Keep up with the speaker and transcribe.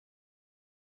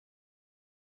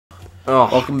Oh,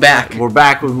 welcome back. We're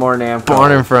back with more Namco.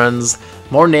 Barn and Friends.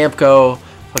 More Namco.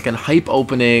 Fucking hype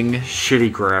opening.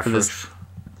 Shitty graphics. For this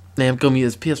Namco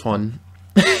Mueseum PS1.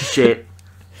 Shit.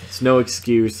 It's no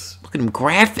excuse. Look at them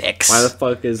graphics. Why the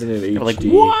fuck isn't it HD? You're like,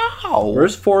 wow.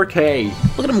 Where's 4K?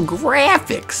 Look at them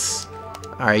graphics.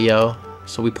 Alright, yo.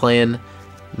 So we playing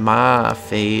my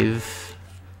fave.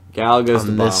 Galaga's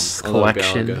the bomb. This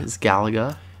collection is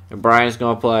Galaga. And Brian's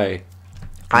gonna play.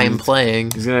 I am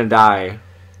playing. He's gonna die.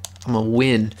 I'm gonna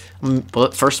win.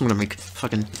 But first I'm gonna make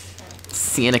fucking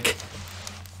Sonic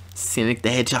the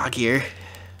Hedgehog here.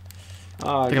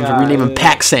 Oh, I think I'm gonna rename him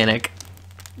Pack Sonic.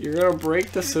 You're gonna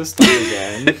break the system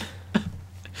again.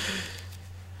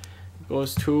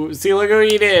 Goes to see. Look what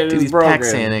he did. Dude, he's broken. Pack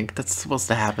Sonic. That's supposed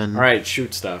to happen. All right,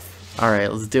 shoot stuff. All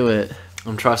right, let's do it.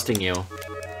 I'm trusting you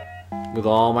with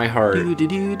all my heart. Got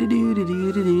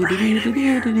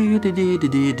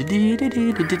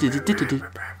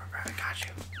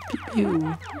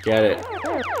you. Get it.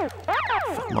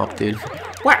 Fuck him up, dude.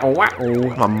 I'm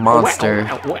I'm a monster.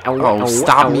 Oh,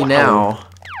 stop me now.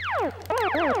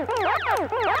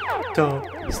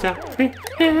 Don't stop me.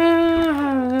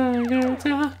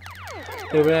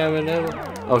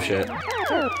 Oh shit.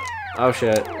 Oh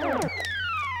shit.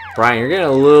 Brian, you're getting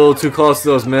a little too close to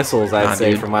those missiles, I'd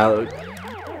say, dude. for my... Little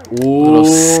Oh my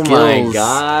skills.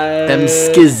 god. Them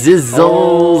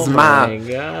skizzles, Oh my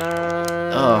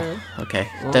god. Oh, okay.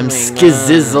 Oh Them my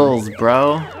skizzles,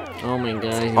 bro. Oh my god.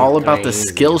 It's all about the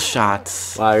skill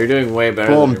shots. Wow, you're doing way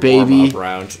better Boom, than your baby. warm-up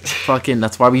round. Fucking,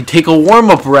 that's why we take a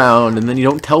warm-up round, and then you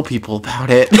don't tell people about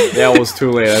it. That was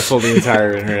too late. I told the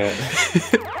entire internet.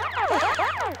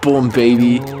 Boom,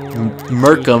 baby.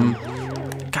 Merc 'em.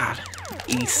 God,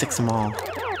 86 them all.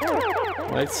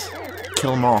 What?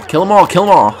 Kill them all. Kill them all. Kill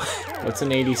them all. What's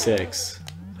an 86?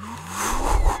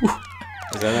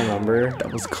 Is that a number?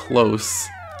 That was close.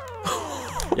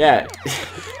 Yeah.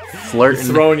 Flirting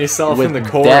You're throwing yourself with in the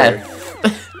corner.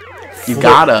 Death. You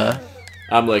gotta.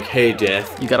 I'm like, hey,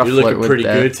 Death. You gotta You're flirt looking with pretty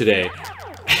death. good today.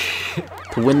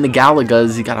 To win the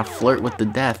Galagas, you gotta flirt with the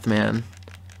death, man.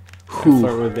 Whew.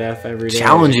 Flirt with Death every day.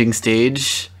 Challenging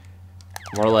stage.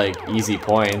 More like easy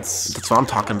points. That's what I'm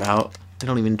talking about. They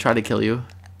don't even try to kill you.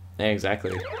 Yeah,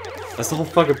 exactly. That's the whole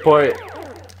fucking point.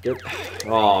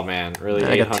 Oh man, really?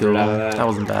 I got 2 of out them. of that. That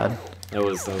wasn't bad. That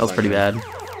was Pretty bad.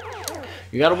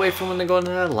 You gotta wait for when they go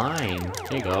into that line.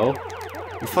 There you go.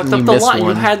 You fucked You up the missed line.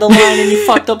 one. You had the line and you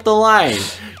fucked up the line.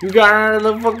 You got out of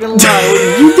the fucking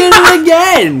line. You did it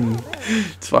again.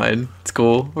 It's fine. It's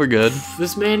cool. We're good.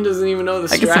 This man doesn't even know the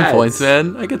strats. I get some points,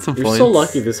 man. I get some You're points. so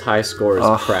lucky this high score is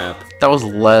Ugh, crap. That was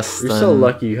less You're than... so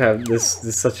lucky you have this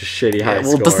such a shitty high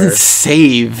Well, score. it doesn't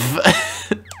save.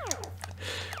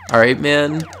 Alright,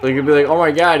 man. Like, you'd be like, oh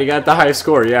my god, you got the high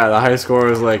score. Yeah, the high score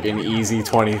was like an easy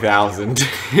 20,000.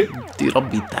 Dude, I'll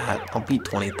beat that. I'll beat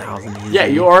 20,000 easy. Yeah,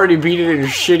 you already beat it in your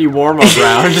shitty warm-up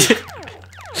round.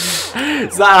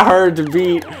 It's not hard to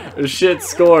beat a shit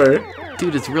score.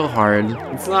 Dude, it's real hard.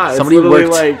 It's not. Somebody it's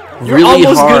literally worked like, you're really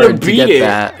almost hard gonna to beat get it.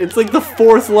 that. It's like the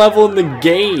 4th level in the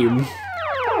game.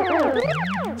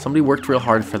 Somebody worked real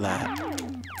hard for that.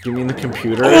 You mean the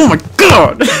computer? Oh my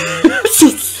god! So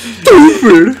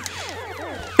stupid!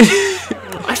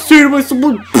 I say to myself,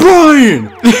 like, Brian!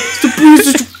 Stop being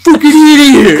such a fucking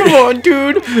idiot! Come on,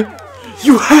 dude!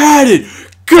 You had it!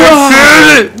 God!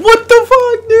 I did it! What the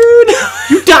fuck, dude?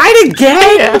 You died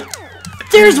again? Yeah.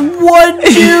 There's one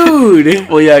dude!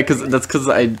 Well, yeah, that's because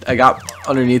I got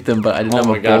underneath them, but I didn't have Oh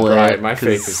my a god, bullet. Brian, my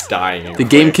faith is dying. The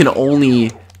game can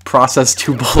only process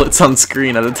 2 bullets on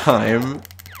screen at a time.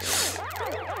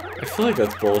 I feel like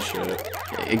that's bullshit.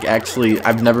 Actually,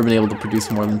 I've never been able to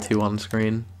produce more than 2 on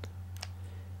screen.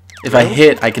 If I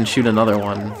hit, I can shoot another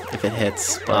one if it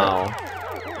hits, but Wow.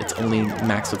 it's only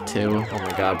max of 2. Oh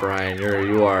my god, Brian,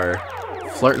 you are...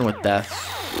 Flirting with death.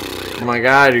 Oh my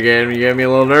god, you're getting me a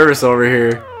little nervous over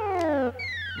here.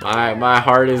 My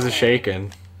heart is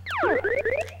shaking.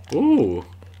 Ooh.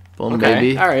 Boom, Okay.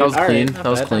 baby. All right, that was all clean. right. That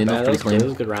was Not clean. bad, That was pretty That clean.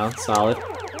 was a good round. Solid.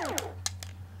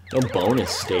 No bonus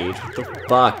stage. What the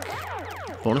fuck?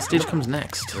 Bonus stage comes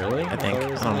next. Really? I think. thought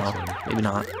it was I don't the know. next Maybe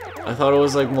not. I thought it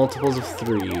was like multiples of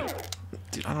 3.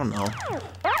 Dude, I don't know.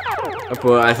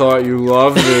 But I thought you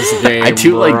loved this game. I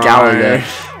do like Brian.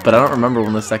 Galaga, but I don't remember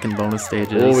when the second bonus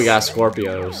stage is. Oh, we got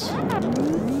Scorpios.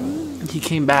 He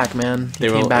came back, man. He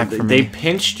came back for They me.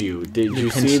 pinched you. Did They you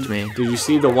pinched see? me. Did you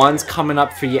see the ones coming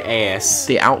up for your ass?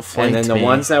 They outflanked and then the me.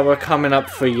 ones that were coming up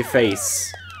for your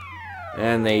face.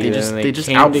 And they just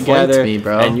came outflanked together, me,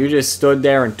 bro. and you just stood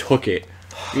there and took it.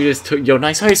 You just took. Yo,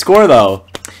 nice high score though.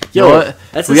 You know what?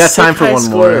 That's We a got time sick for high one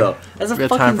score, more. though. That's a We got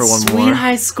fucking time for one sweet more.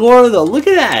 high score though. Look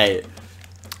at that.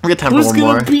 We got time Who's for one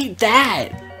gonna more. beat that?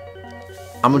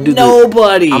 I'm gonna do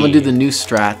Nobody. I'm gonna do the new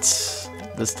strats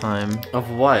this time. Of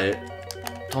what?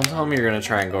 Don't tell me you're gonna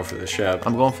try and go for the ship.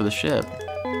 I'm going for the ship.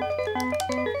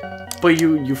 But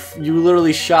you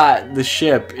literally shot the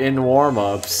ship in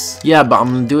warm-ups. Yeah, but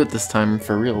I'm gonna do it this time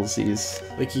for realsies.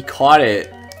 Like he caught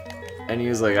it, and he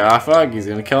was like, ah, fuck, he's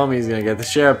gonna kill me. He's gonna get the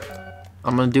ship.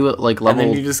 I'm gonna do it like level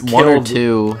then you just 1 or killed-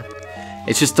 2.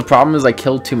 It's just the problem is I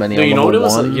killed too many. No, on you know what it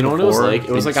level was? 1 You know what it was before like?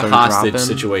 It was they like a started hostage dropping.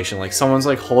 situation. Like someone's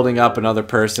like holding up another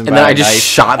person, And by then I a just knife,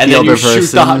 shot and the then you other shoot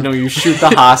person. no, you shoot the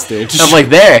hostage. I'm like,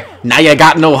 there. Now you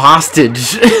got no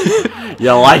hostage.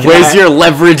 you like Where's that? your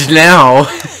leverage now?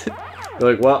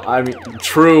 You're like, well, I mean,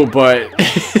 true, but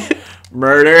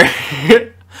murder.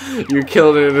 You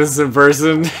killed an innocent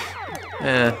person.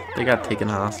 They got taken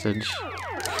hostage.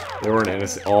 They weren't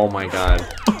innocent. Oh my god.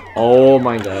 Oh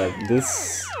my god.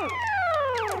 This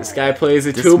guy plays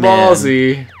it This too man.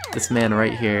 ballsy. This man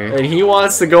right here. And he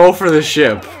wants to go for the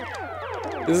ship.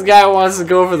 This guy wants to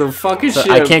go for the fucking So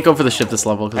ship. I can't go for the ship this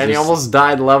level because And he almost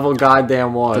died level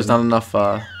goddamn 1. there's not enough.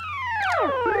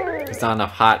 There's not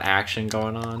enough hot action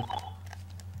going on.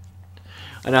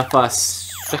 Enough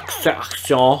sex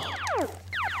action.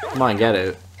 Come on, get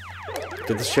it.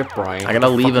 Get the ship, Brian. I gotta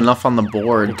leave enough on the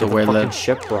board to Get the where fucking the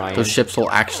ship, Brian. those ships will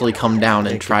actually come down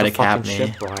and Get try the to cap fucking me.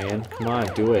 ship, Brian. Come on,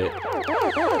 do it.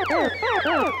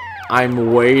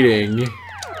 I'm waiting.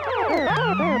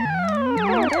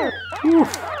 Whew.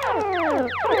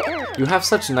 You have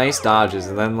such nice dodges,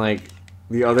 and then like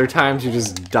the other times you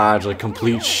just dodge like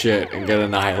complete shit and get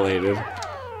annihilated.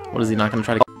 What is he not gonna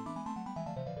try to?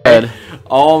 Dead.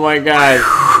 Oh my god!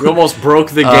 You almost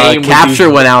broke the game. Capture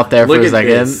went out there for Look a at second.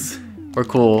 this. We're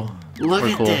cool. Look We're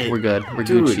at cool. that. We're good. We're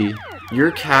Dude, Gucci.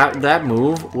 Your that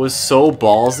move was so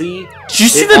ballsy. Did you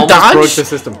see It the almost dodge? broke the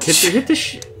system. Hit the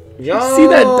Did you see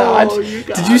that dodge?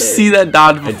 Did you see that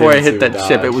dodge before I didn't see hit the that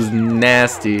ship? It dodge. was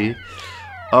nasty.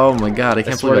 Oh my god, I I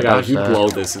can't swear believe to I God, dodged you that. blow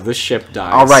this. If this ship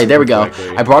dies. All right, there we go.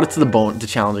 correctly, I brought it to the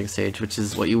challenging stage, which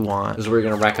is what you want. This is where you're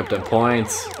gonna rack up them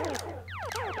points.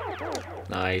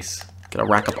 Nice. Gotta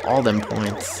rack up all them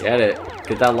points. Get it.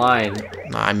 Get that line.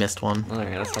 Nah, I missed one. Alright,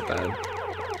 that's not bad.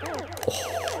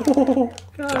 Oh,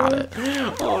 Got it.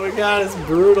 Oh my god, it's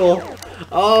brutal.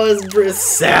 Oh, it's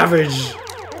savage.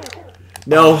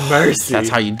 No mercy. That's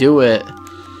how you do it.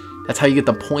 That's how you get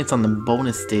the points on the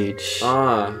bonus stage.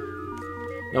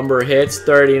 Number of hits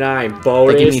 39.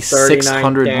 Bonus That gave me 39,000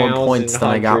 600 more points than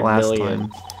I got last million.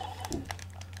 time.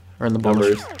 Or in the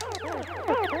bonus.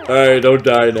 Numbers. Alright, don't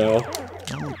die now.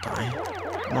 I won't die.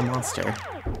 I'm a monster.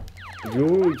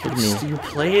 You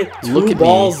play it too Look at me.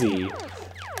 ballsy.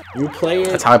 You play it.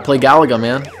 That's how I play Galaga,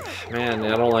 man. Man,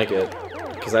 I don't like it.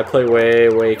 Because I play way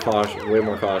more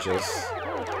cautious.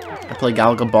 I play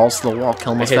Galaga balls to the wall,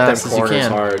 kill him I as hit them fast as you corners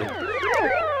can. hard.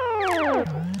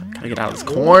 Gotta get out of this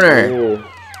corner. Ooh.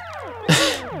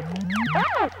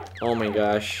 Oh my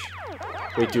gosh.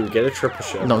 Wait, dude, get a triple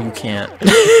ship. No, you can't.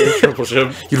 Get a triple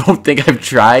ship. You don't think I've Get a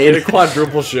tried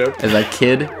quadruple ship. as a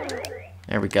kid?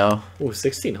 There we go. Ooh,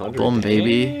 1600. Boom,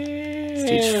 baby.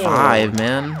 Stage Damn. 5,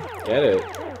 man. Get it.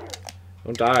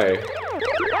 Don't die.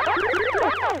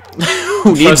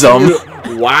 Who needs them?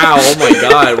 Wow, oh my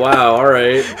god, wow,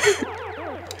 alright.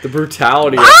 The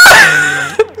brutality.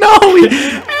 No,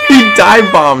 he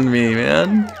dive bombed me,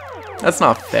 man. That's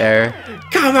not fair.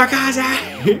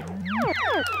 Kamikaze!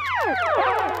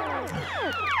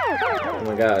 Oh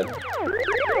my god.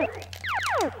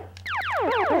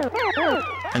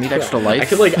 I need extra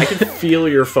life. I can feel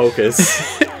your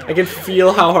focus. I can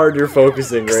feel how hard you're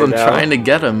focusing right I'm now. trying to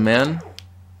get him, man.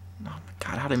 Oh my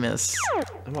god, how'd I miss?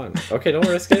 Come on. Okay, don't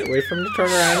risk it. Wait for him to turn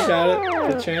around. You got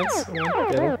it. Good chance. Come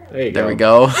on. Get him. There you go. There we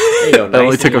go. There you go. That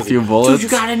only Nice took and a few easy. bullets.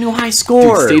 Dude, you got a new high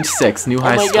score. Dude, stage 6, new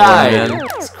high oh my score, god. man.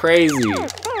 It's crazy.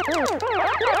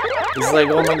 It's like,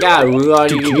 oh my god.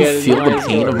 Dude, can you feel the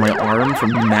pain of my arm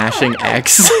from mashing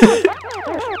X?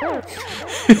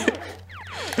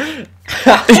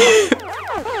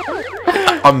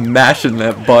 I'm mashing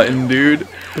that button, dude.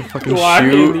 Fucking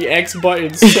shoot. the X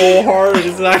button so hard.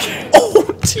 It's not.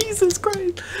 Oh, Jesus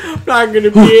Christ. I'm not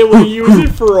gonna be able to use it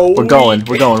for a week. We're going.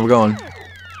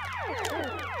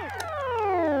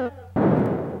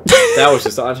 That was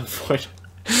just unavoidable.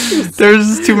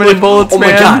 There's too many bullets, Oh my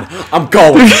man. god, I'm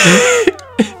going.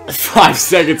 5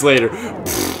 seconds later.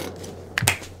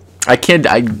 I can't.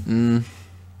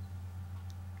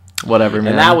 Whatever,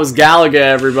 man. And that was Galaga,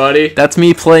 everybody. That's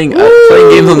me playing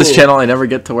games on this channel. I never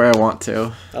get to where I want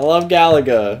to. I love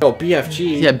Galaga. Oh,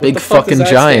 BFG. Yeah, What big the fuck does fucking that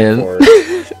stand giant. for?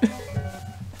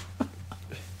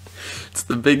 It's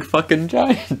the big fucking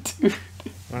giant, dude.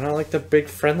 Why not like the big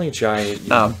friendly giant? You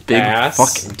Nah, big ass?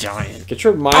 fucking giant. Get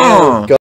your mind.